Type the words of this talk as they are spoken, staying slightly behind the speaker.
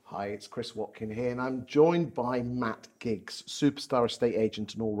Hi, it's Chris Watkin here, and I'm joined by Matt Giggs, superstar estate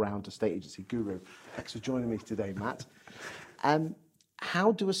agent and all-round estate agency guru. Thanks for joining me today, Matt.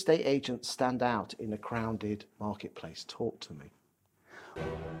 How do estate agents stand out in a crowded marketplace? Talk to me.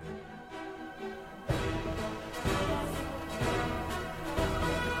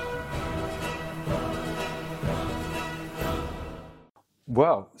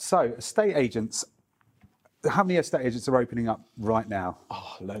 Well, so estate agents, how many estate agents are opening up right now?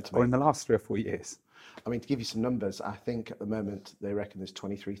 Oh, loads, Or mate. in the last 3 or 4 years? I mean, to give you some numbers, I think at the moment they reckon there's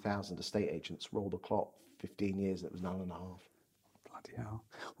 23,000 estate agents. Roll the clock, 15 years, it was 9.5. Bloody hell.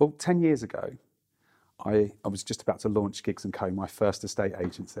 Well, 10 years ago, I was just about to launch Giggs & Co, my first estate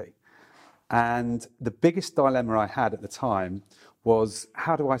agency. And the biggest dilemma I had at the time was,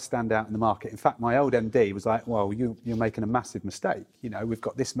 how do I stand out in the market? In fact, my old MD was like, well, you're making a massive mistake. You know, we've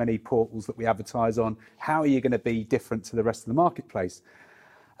got this many portals that we advertise on. How are you going to be different to the rest of the marketplace?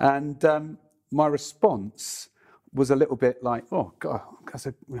 And my response was a little bit like, oh, God, I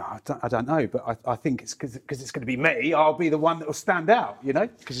said, I don't know, but I think it's because it's going to be me. I'll be the one that will stand out, you know?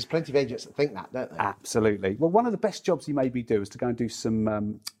 Because there's plenty of agents that think that, don't they? Absolutely. Well, one of the best jobs you made me do is to go and do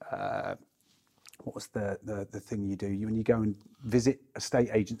some, what was the thing you do? When you go and visit estate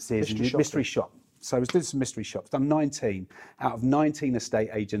agencies, mystery shop. So I was doing some mystery shops. Done 19 out of 19 estate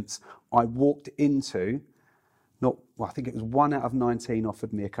agents. I walked into, I think it was 1 out of 19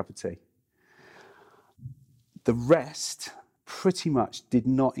 offered me a cup of tea. The rest pretty much did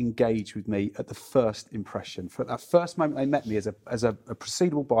not engage with me at the first impression. For that first moment they met me as a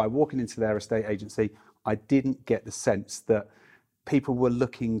proceedable buyer walking into their estate agency, I didn't get the sense that people were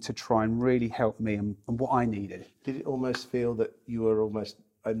looking to try and really help me and what I needed. Did it almost feel that you were almost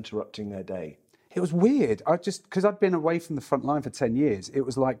interrupting their day? It was weird. Because I'd been away from the front line for 10 years, it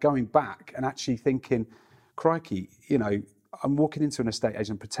was like going back and actually thinking, crikey, you know, I'm walking into an estate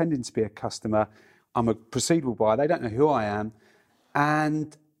agent pretending to be a customer. I'm a proceedable buyer. They don't know who I am.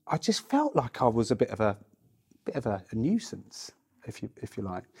 And I just felt like I was a bit of a nuisance, if you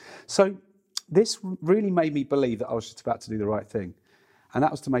like. So this really made me believe that I was just about to do the right thing. And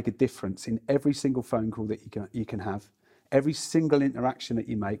that was to make a difference in every single phone call that you can have, every single interaction that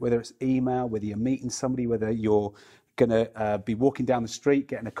you make, whether it's email, whether you're meeting somebody, whether you're going to be walking down the street,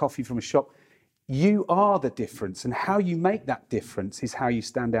 getting a coffee from a shop. You are the difference. And how you make that difference is how you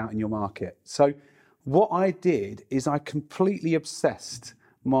stand out in your market. So what I did is I completely obsessed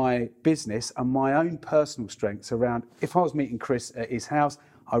my business and my own personal strengths around, if I was meeting Chris at his house,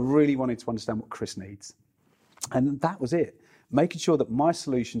 I really wanted to understand what Chris needs. And that was it. Making sure that my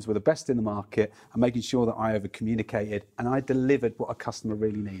solutions were the best in the market and making sure that I over-communicated and I delivered what a customer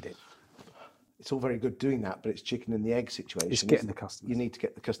really needed. It's all very good doing that, but it's chicken and the egg situation. It's getting the customers. You need to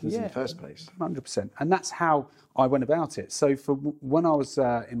get the customers in the first place. 100%. And that's how I went about it. So when I was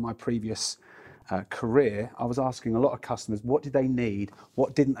in my previous career, I was asking a lot of customers, what did they need?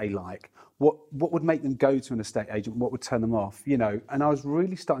 What didn't they like? What would make them go to an estate agent? What would turn them off? You know, and I was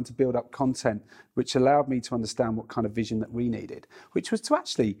really starting to build up content, which allowed me to understand what kind of vision that we needed, which was to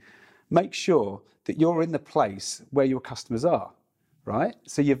actually make sure that you're in the place where your customers are, right?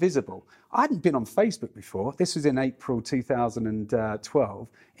 So you're visible. I hadn't been on Facebook before. This was in April 2012.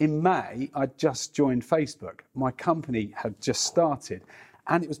 In May, I just joined Facebook. My company had just started.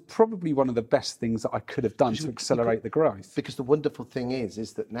 And it was probably one of the best things that I could have done to accelerate the growth. Because the wonderful thing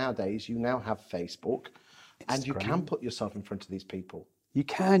is that nowadays you now have Facebook and you can put yourself in front of these people. You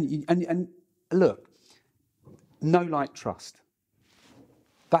can. And look, know, like, trust.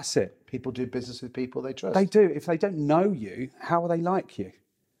 That's it. People do business with people they trust. They do. If they don't know you, how will they like you?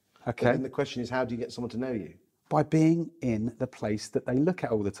 Okay. And the question is, how do you get someone to know you? By being in the place that they look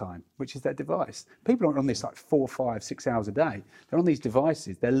at all the time, which is their device. People aren't on this like 4, 5, 6 hours a day. They're on these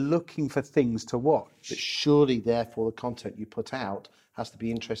devices. They're looking for things to watch. But surely, therefore, the content you put out has to be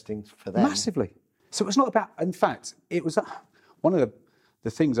interesting for them. Massively. So it's not about, in fact, it was one of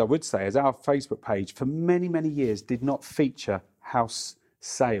the things I would say is our Facebook page for many, many years did not feature house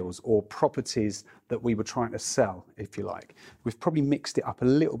sales or properties that we were trying to sell, if you like. We've probably mixed it up a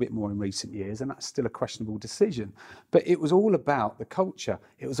little bit more in recent years, and that's still a questionable decision. But it was all about the culture.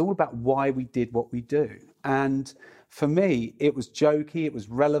 It was all about why we did what we do. And for me, it was jokey, it was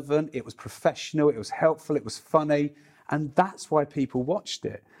relevant, it was professional, it was helpful, it was funny, and that's why people watched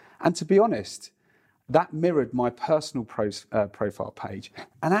it. And to be honest, that mirrored my personal profile page.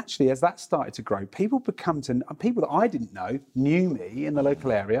 And actually, as that started to grow, people that I didn't know knew me in the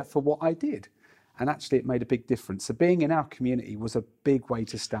local area for what I did. And actually, it made a big difference. So being in our community was a big way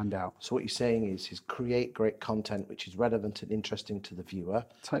to stand out. So what you're saying is create great content which is relevant and interesting to the viewer.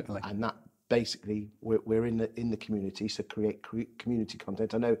 Totally. And that basically we're in the community, so create community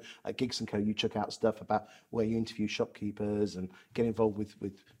content. I know at Gigs & Co you chuck out stuff about where you interview shopkeepers and get involved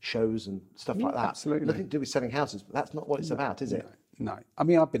with shows and stuff like that. Absolutely. Nothing to do with selling houses, but that's not what it's about, is it? No. I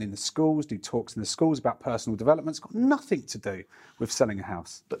mean, I've been in the schools, do talks in the schools about personal development. It's got nothing to do with selling a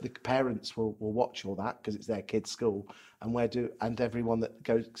house. But the parents will watch all that because it's their kid's school, and everyone that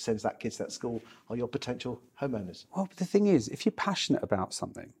sends that kid to that school are your potential homeowners. Well, the thing is, if you're passionate about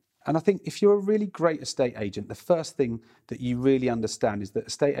something, and I think if you're a really great estate agent, the first thing that you really understand is that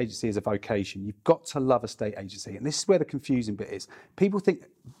estate agency is a vocation. You've got to love estate agency. And this is where the confusing bit is. People think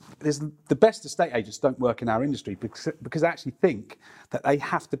the best estate agents don't work in our industry because they actually think that they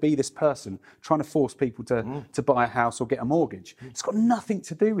have to be this person trying to force people to buy a house or get a mortgage. It's got nothing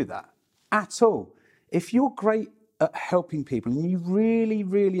to do with that at all. If you're great at helping people and you really,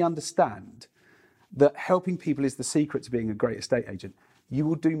 really understand that helping people is the secret to being a great estate agent, you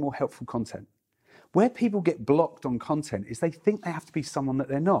will do more helpful content. Where people get blocked on content is they think they have to be someone that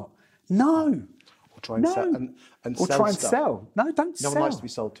they're not. No. Or try and sell. And or sell try and stuff. sell. No, don't sell. No one likes to be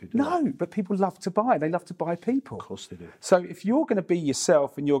sold to, do No, they? but people love to buy. They love to buy people. Of course they do. So if you're going to be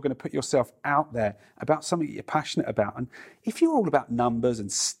yourself and you're going to put yourself out there about something that you're passionate about, and if you're all about numbers and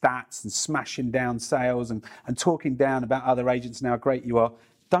stats and smashing down sales and talking down about other agents and how great you are,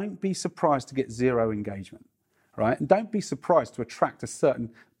 don't be surprised to get zero engagement. Right? And don't be surprised to attract a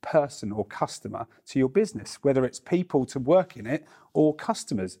certain person or customer to your business, whether it's people to work in it or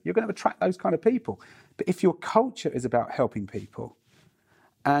customers. You're going to attract those kind of people. But if your culture is about helping people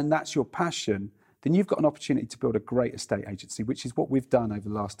and that's your passion, then you've got an opportunity to build a great estate agency, which is what we've done over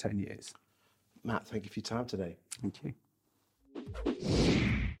the last 10 years. Matt, thank you for your time today. Thank you.